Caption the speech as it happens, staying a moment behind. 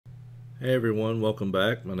Hey everyone, welcome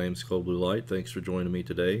back. My name's ColdBlueLight. Thanks for joining me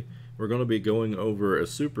today. We're going to be going over a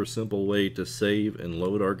super simple way to save and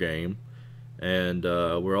load our game, and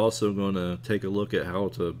we're also going to take a look at how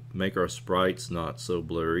to make our sprites not so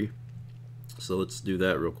blurry. So let's do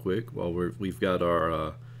that real quick while we've got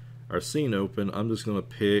our scene open. I'm just going to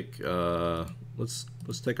pick let's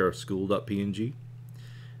take our school.png.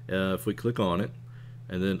 If we click on it,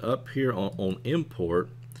 and then up here on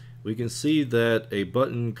import, we can see that a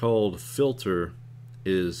button called filter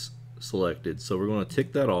is selected. So we're going to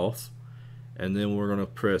tick that off, and then we're going to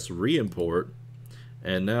press re-import,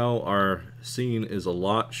 and now our scene is a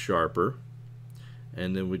lot sharper.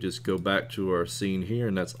 And then we just go back to our scene here,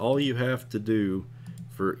 and that's all you have to do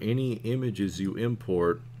for any images you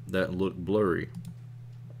import that look blurry.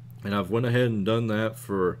 And I've went ahead and done that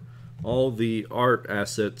for all the art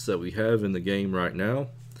assets that we have in the game right now.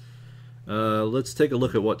 Let's take a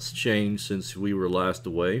look at what's changed since we were last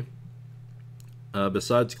away.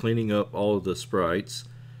 Besides cleaning up all of the sprites,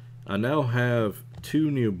 I now have two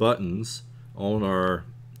new buttons on our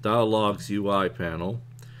Dialogues UI panel.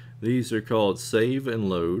 These are called Save and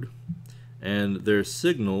Load, and their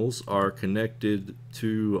signals are connected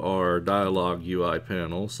to our Dialogue UI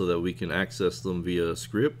panel so that we can access them via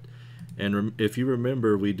script. And if you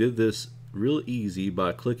remember, we did this real easy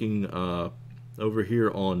by clicking over here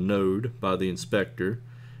on Node by the inspector,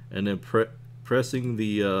 and then pressing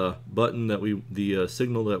the button that the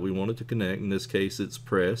signal that we wanted to connect. In this case, it's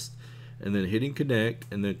pressed, and then hitting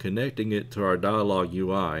connect, and then connecting it to our Dialogue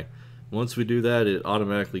UI. Once we do that, it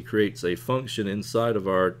automatically creates a function inside of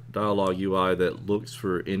our Dialogue UI that looks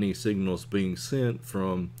for any signals being sent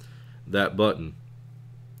from that button.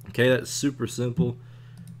 Okay, that's super simple.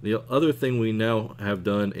 The other thing we now have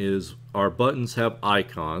done is our buttons have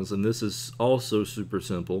icons, and this is also super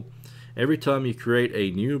simple. Every time you create a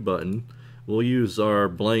new button, we'll use our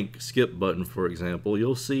blank skip button for example,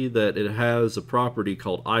 you'll see that it has a property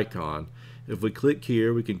called icon. If we click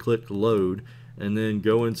here, we can click load and then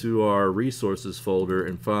go into our resources folder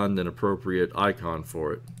and find an appropriate icon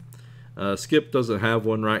for it. Skip doesn't have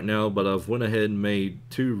one right now, but I've went ahead and made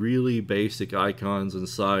two really basic icons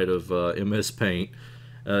inside of MS Paint.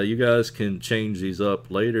 You guys can change these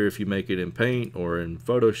up later if you make it in Paint or in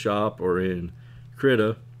Photoshop or in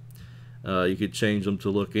Krita. You could change them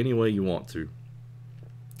to look any way you want to.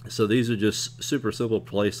 So these are just super simple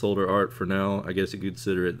placeholder art for now. I guess you could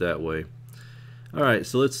consider it that way. Alright,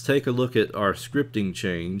 so let's take a look at our scripting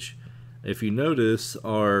change. If you notice,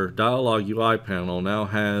 our Dialogue UI panel now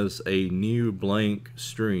has a new blank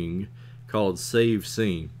string called Save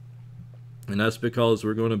Scene. And that's because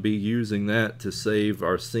we're going to be using that to save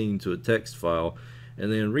our scene to a text file,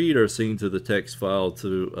 and then read our scene to the text file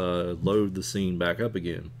to load the scene back up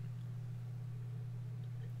again.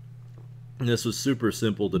 And this was super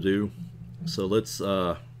simple to do, so let's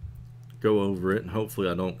go over it, and hopefully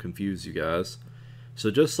I don't confuse you guys.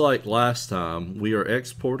 So just like last time, we are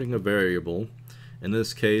exporting a variable. In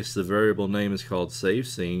this case, the variable name is called Save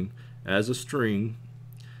Scene as a string,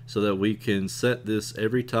 so that we can set this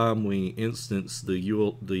every time we instance the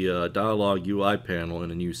Dialogue UI panel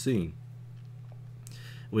in a new scene.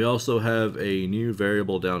 We also have a new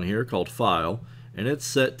variable down here called File, and it's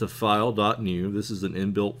set to file.new. This is an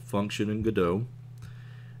inbuilt function in Godot.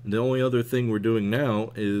 And the only other thing we're doing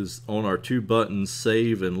now is on our two buttons,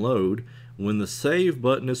 Save and Load. When the Save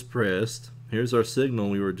button is pressed, here's our signal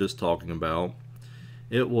we were just talking about.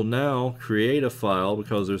 It will now create a file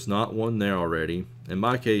because there's not one there already. In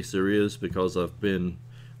my case there is because I've been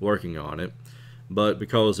working on it. But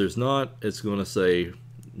because there's not, it's going to say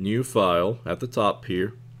new file at the top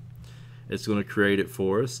here. It's going to create it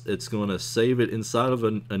for us. It's going to save it inside of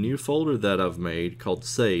a new folder that I've made called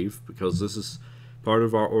Save, because this is part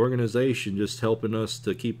of our organization, just helping us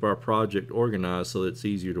to keep our project organized so it's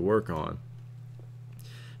easier to work on.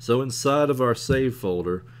 So inside of our Save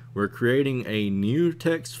folder, we're creating a new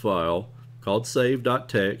text file called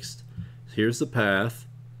save.txt. Here's the path,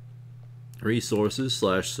 resources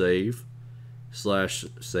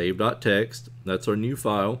 /save/save.txt. That's our new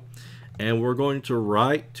file. And we're going to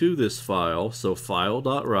write to this file, so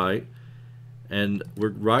file.write, and we're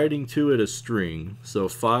writing to it a string. So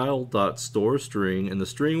file.storeString, and the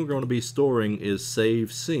string we're going to be storing is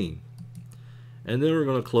save scene. And then we're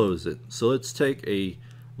going to close it. So let's take a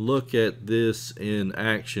look at this in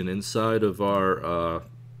action inside of our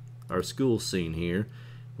school scene here.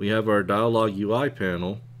 We have our Dialogue UI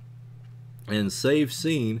panel, and Save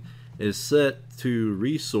Scene is set to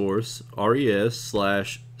resource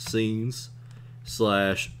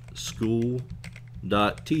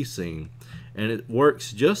res/scenes/school.tscene, and it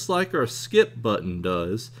works just like our skip button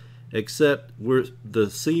does, except the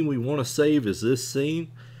scene we want to save is this scene.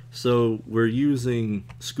 So we're using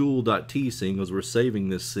school.tscene because we're saving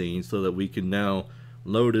this scene so that we can now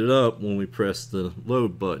load it up when we press the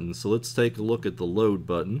load button. So let's take a look at the load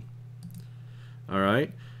button.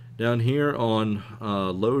 Alright, down here on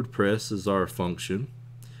load press is our function.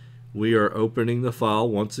 We are opening the file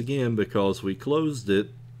once again because we closed it,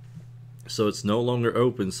 so it's no longer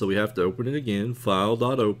open, so we have to open it again,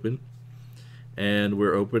 file.open, and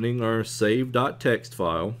we're opening our save.txt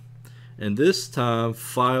file, and this time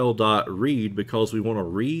file.read because we want to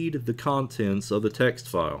read the contents of the text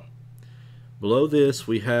file. Below this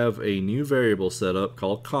we have a new variable set up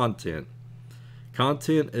called content.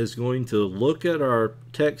 Content is going to look at our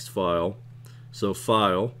text file, so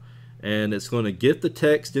file, and it's going to get the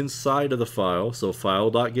text inside of the file, so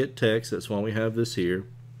file.getText, that's why we have this here.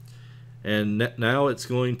 And now it's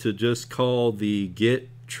going to just call the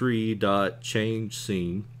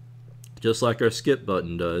getTree.changeScene, just like our skip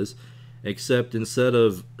button does, except instead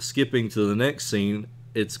of skipping to the next scene,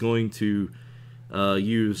 it's going to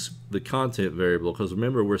use the content variable, because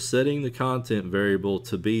remember, we're setting the content variable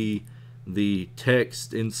to be the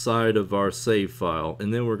text inside of our save file,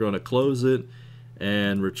 and then we're going to close it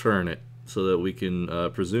and return it so that we can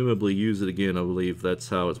presumably use it again. I believe that's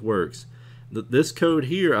how it works. This code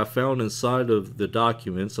here I found inside of the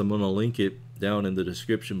documents. I'm going to link it down in the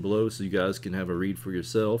description below so you guys can have a read for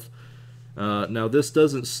yourself. Now this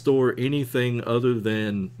doesn't store anything other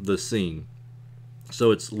than the scene,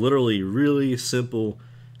 so it's literally really simple.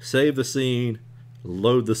 Save the scene,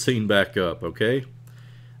 load the scene back up, okay?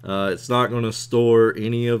 It's not going to store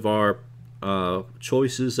any of our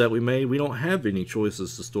choices that we made. We don't have any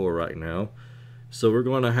choices to store right now, so we're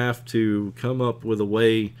going to have to come up with a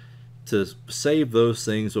way to save those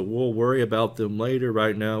things, but we'll worry about them later.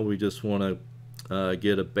 Right now we just want to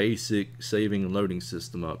get a basic saving and loading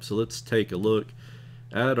system up. So let's take a look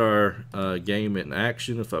at our game in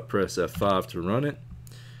action. If I press F5 to run it,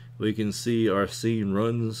 we can see our scene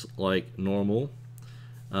runs like normal.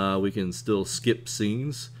 We can still skip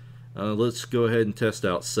scenes. Let's go ahead and test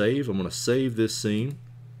out save. I'm going to save this scene.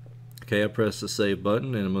 Okay, I press the save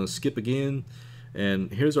button and I'm going to skip again.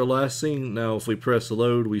 And here's our last scene. Now if we press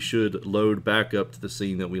load, we should load back up to the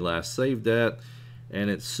scene that we last saved at. And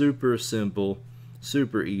it's super simple,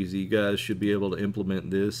 super easy. You guys should be able to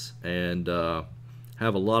implement this and have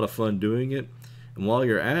a lot of fun doing it. And while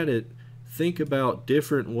you're at it, think about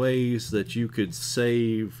different ways that you could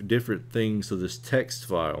save different things to this text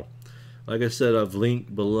file. Like I said, I've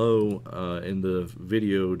linked below in the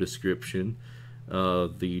video description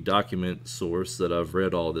the document source that I've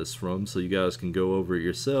read all this from, so you guys can go over it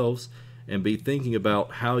yourselves and be thinking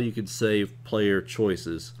about how you can save player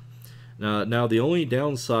choices. Now the only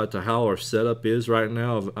downside to how our setup is right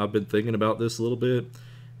now, I've been thinking about this a little bit,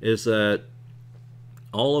 is that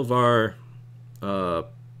all of our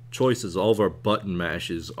choices, all of our button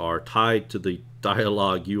mashes are tied to the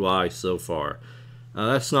dialogue UI so far.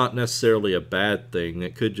 That's not necessarily a bad thing.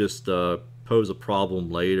 It could just pose a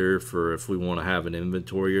problem later for if we want to have an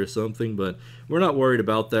inventory or something, but we're not worried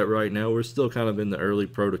about that right now. We're still kind of in the early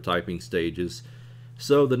prototyping stages.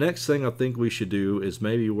 So the next thing I think we should do is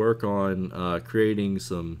maybe work on creating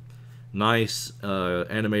some nice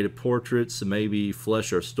animated portraits and maybe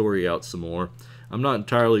flesh our story out some more. I'm not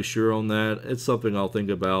entirely sure on that. It's something I'll think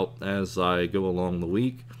about as I go along the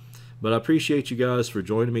week. But I appreciate you guys for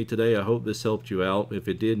joining me today. I hope this helped you out. If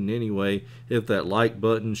it did in any way, hit that like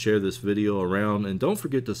button, share this video around, and don't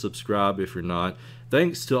forget to subscribe if you're not.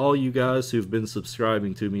 Thanks to all you guys who've been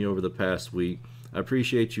subscribing to me over the past week. I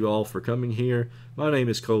appreciate you all for coming here. My name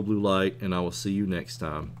is ColdBlueLight, and I will see you next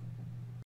time.